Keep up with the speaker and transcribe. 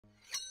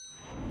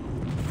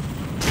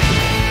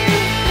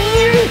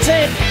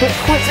it, but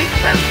quite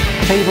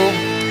the table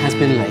has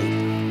been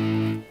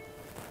laid.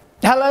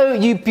 Hello,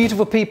 you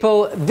beautiful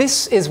people.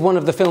 This is one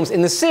of the films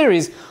in the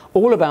series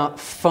all about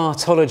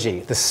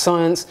fartology, the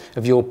science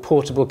of your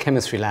portable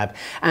chemistry lab.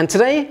 And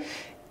today,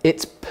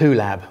 it's Poo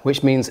Lab,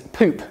 which means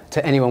poop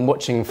to anyone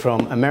watching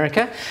from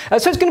America.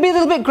 So it's going to be a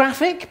little bit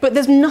graphic, but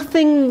there's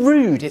nothing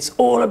rude. It's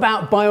all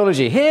about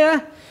biology.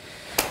 Here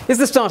is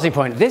the starting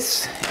point.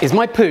 This is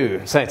my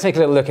poo. So take a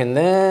little look in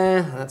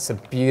there. That's a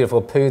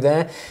beautiful poo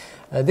there.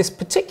 This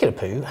particular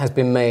poo has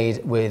been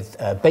made with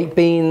baked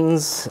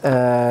beans,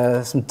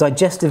 some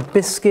digestive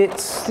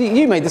biscuits.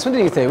 You made this one,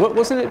 didn't you, Theo? What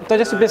wasn't it?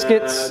 Digestive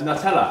biscuits?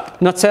 Nutella.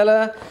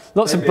 Nutella,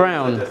 lots of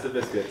brown. Digestive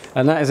biscuits.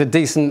 And that is a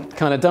decent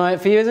kind of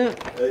diet for you, isn't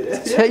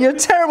it? Yeah. You're a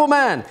terrible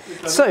man.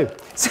 So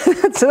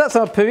that's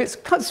our poo. It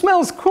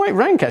smells quite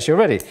rank actually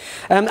already.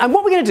 And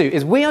what we're going to do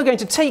is we are going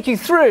to take you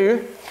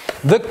through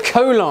the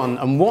colon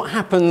and what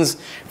happens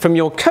from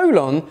your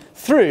colon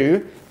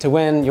through to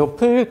when your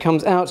poo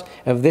comes out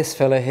of this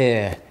fella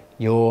here,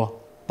 your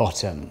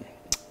bottom.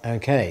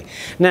 Okay,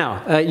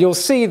 now you'll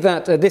see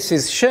that this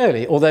is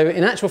Shirley, although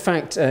in actual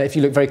fact, if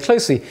you look very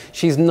closely,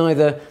 she's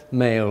neither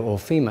male or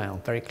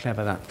female. Very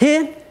clever that.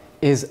 Here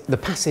is the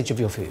passage of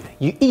your food.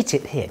 You eat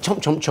it here,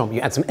 chomp, chomp, chomp.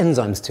 You add some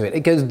enzymes to it.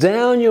 It goes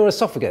down your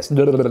esophagus,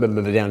 down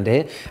to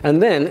here,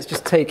 and then let's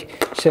just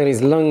take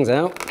Shirley's lungs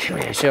out. Come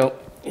here, Shirley.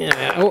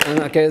 Yeah. Oh, and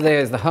that goes,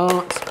 there's the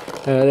heart,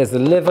 there's the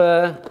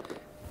liver.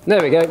 There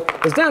we go.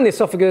 It's down the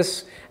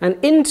esophagus and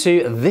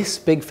into this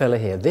big fella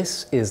here.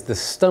 This is the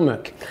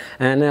stomach.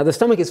 And now the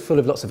stomach is full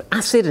of lots of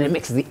acid, and it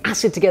mixes the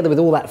acid together with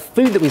all that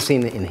food that we've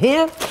seen in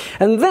here.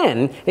 And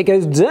then it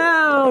goes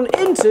down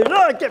into,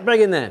 oh, get back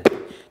in there.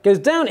 Goes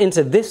down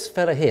into this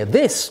fella here.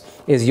 This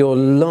is your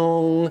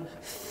long,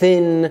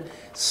 thin,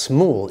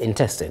 small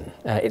intestine.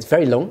 It's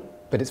very long,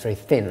 but it's very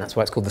thin. That's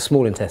why it's called the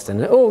small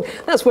intestine. Oh,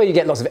 that's where you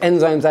get lots of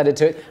enzymes added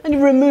to it, and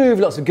you remove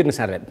lots of goodness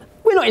out of it.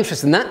 We're not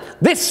interested in that.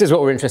 This is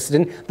what we're interested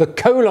in, the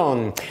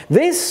colon.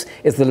 This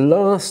is the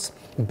last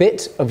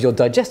bit of your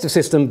digestive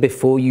system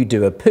before you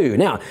do a poo.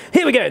 Now,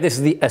 here we go. This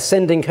is the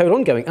ascending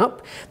colon going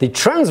up, the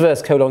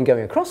transverse colon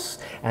going across,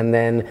 and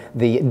then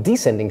the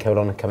descending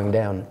colon coming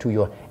down to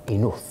your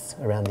anus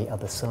around the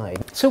other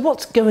side. So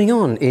what's going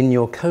on in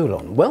your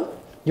colon? Well,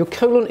 your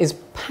colon is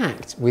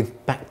packed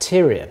with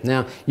bacteria.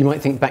 Now, you might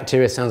think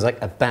bacteria sounds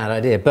like a bad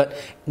idea, but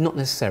not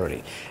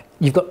necessarily.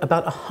 You've got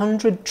about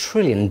 100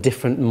 trillion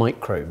different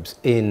microbes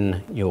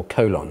in your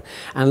colon,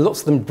 and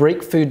lots of them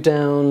break food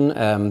down.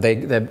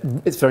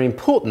 It's a very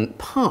important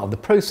part of the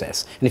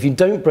process, and if you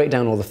don't break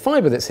down all the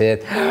fibre that's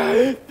here,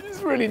 it's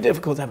really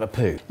difficult to have a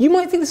poo. You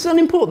might think this is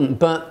unimportant,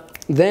 but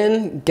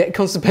then get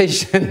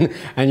constipation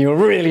and you'll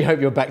really hope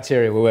your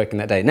bacteria were working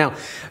that day. Now,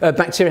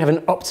 bacteria have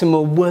an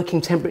optimal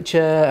working temperature,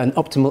 an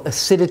optimal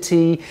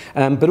acidity,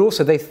 but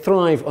also they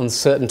thrive on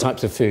certain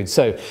types of food.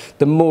 So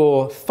the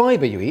more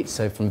fibre you eat,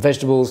 so from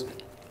vegetables,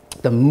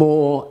 the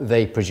more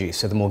they produce.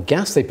 So the more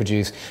gas they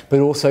produce, but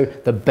also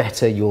the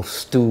better your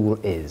stool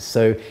is.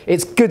 So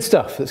it's good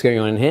stuff that's going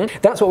on in here.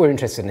 That's what we're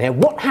interested in here.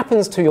 What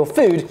happens to your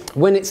food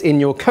when it's in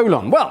your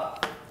colon? Well,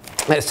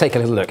 let's take a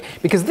little look,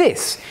 because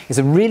this is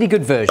a really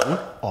good version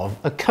of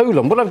a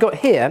colon. What I've got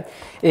here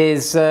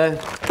is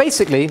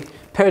basically a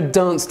pair of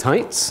dance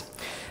tights,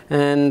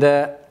 and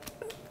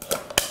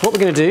what we're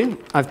going to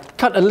do, I've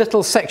cut a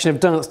little section of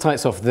dance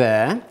tights off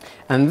there,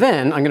 and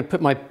then I'm going to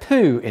put my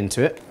poo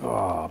into it.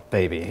 Oh,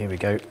 baby, here we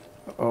go.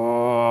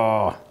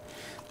 Oh,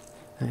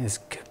 that is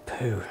good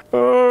poo.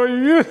 Oh,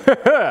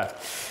 yeah!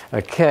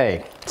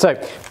 Okay, so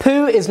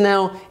poo is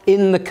now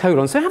in the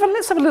colon. So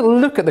let's have a little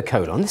look at the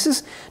colon. This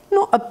is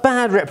not a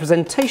bad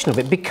representation of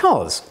it,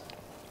 because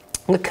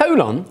the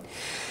colon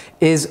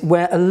is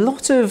where a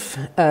lot of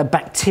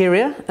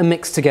bacteria are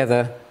mixed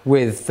together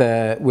with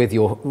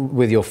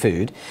your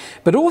food,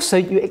 but also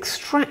you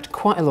extract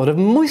quite a lot of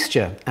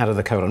moisture out of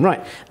the colon. Right,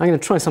 I'm going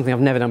to try something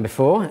I've never done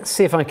before. Let's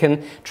see if I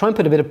can try and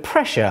put a bit of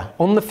pressure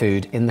on the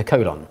food in the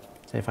colon.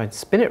 So if I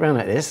spin it around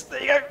like this,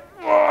 there you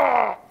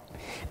go.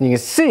 And you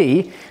can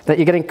see that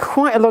you're getting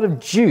quite a lot of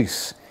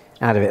juice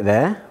out of it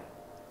there.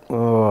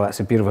 Oh, that's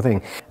a beautiful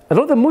thing. A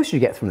lot of the moisture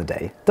you get from the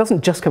day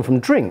doesn't just come from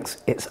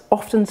drinks, it's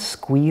often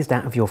squeezed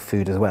out of your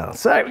food as well.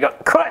 So we've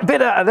got quite a bit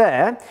out of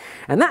there,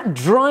 and that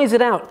dries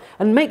it out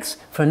and makes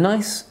for a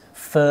nice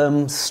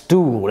firm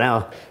stool.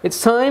 Now, it's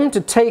time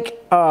to take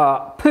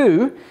our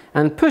poo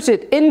and put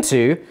it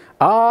into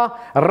our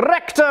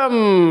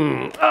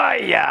rectum. Oh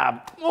yeah,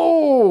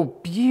 oh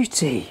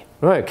beauty.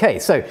 Right, okay,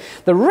 so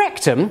the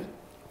rectum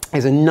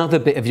is another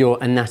bit of your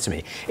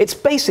anatomy. It's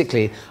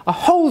basically a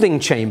holding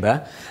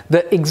chamber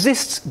that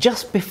exists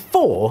just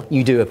before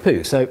you do a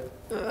poo. So,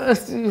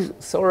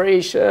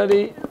 sorry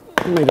Shirley,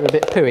 made her a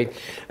bit pooey.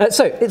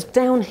 So it's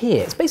down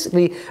here. It's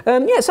basically, yeah,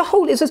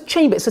 it's a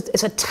chamber,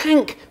 it's a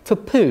tank for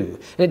poo.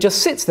 And it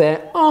just sits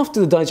there after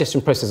the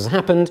digestion process has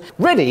happened,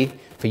 ready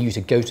for you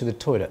to go to the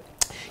toilet.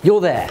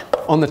 You're there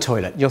on the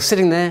toilet, you're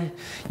sitting there,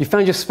 you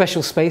found your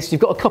special space,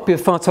 you've got a copy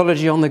of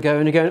Fartology on the go,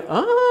 and you're going,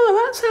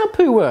 oh, that's how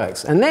poo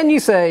works. And then you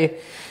say,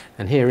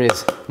 and here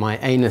is my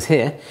anus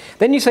here,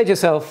 then you say to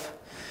yourself,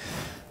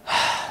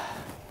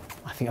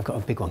 think I've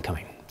got a big one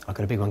coming. I've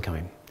got a big one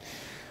coming.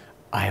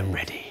 I am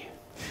ready.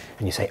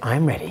 And you say, I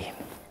am ready.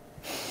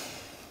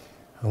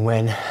 And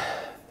when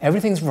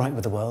everything's right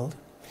with the world,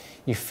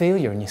 you feel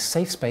you're in your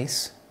safe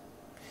space,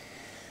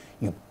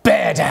 you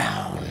bear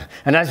down.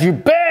 And as you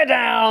bear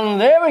down,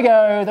 there we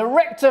go, the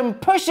rectum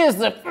pushes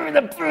the food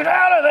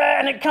out of there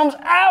and it comes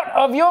out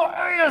of your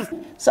ears.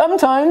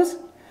 Sometimes,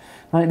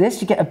 like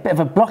this, you get a bit of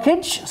a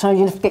blockage. So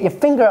you just get your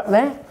finger up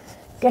there,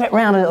 get it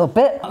round a little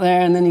bit up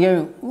there, and then you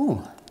go,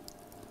 ooh.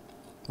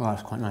 Well,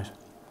 that's quite nice.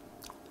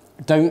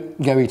 Don't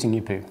go eating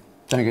your poo.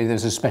 Don't go,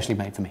 this is especially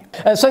made for me.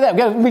 So there we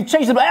go, we've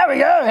changed the, there we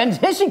go, and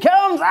here she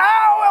comes,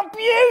 oh, a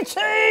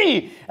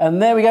beauty!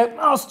 And there we go,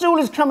 our stool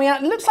is coming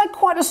out. It looks like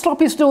quite a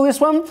sloppy stool,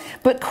 this one,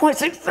 but quite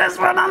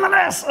successful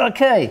nonetheless.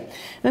 Okay,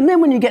 and then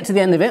when you get to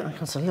the end of it,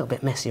 it's a little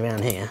bit messy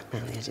around here,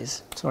 around the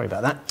edges. Sorry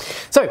about that.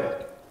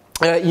 So,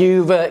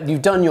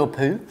 you've done your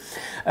poo.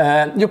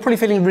 You're probably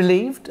feeling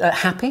relieved,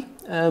 happy.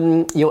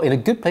 You're in a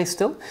good place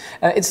still.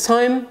 It's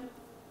time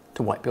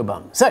to wipe your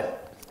bum. So,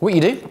 what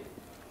you do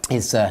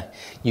is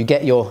you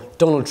get your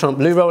Donald Trump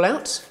loo roll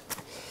out.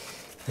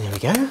 There we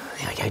go,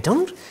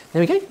 Donald. There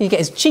we go. You get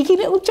his cheeky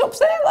little chops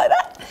there, like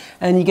that.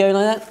 And you go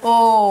like that,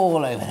 all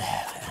over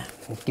there,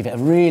 like that. Give it a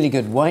really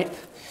good wipe.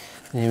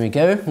 There we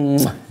go, and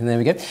there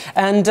we go.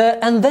 And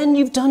then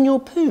you've done your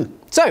poo.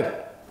 So,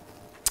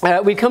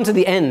 we've come to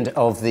the end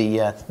of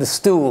the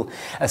stool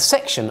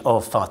section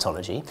of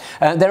Fartology.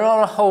 There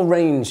are a whole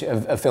range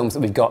of films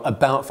that we've got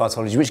about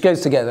Fartology, which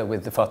goes together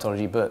with the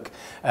Fartology book.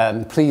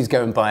 Please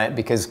go and buy it,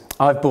 because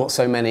I've bought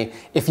so many.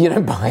 If you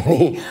don't buy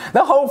any,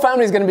 the whole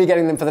family is going to be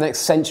getting them for the next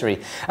century.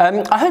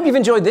 I hope you've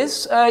enjoyed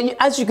this.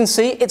 As you can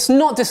see, it's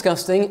not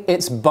disgusting,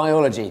 it's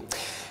biology.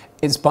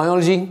 It's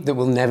biology that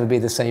will never be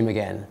the same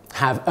again.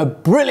 Have a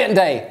brilliant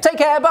day. Take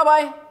care,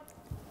 bye-bye.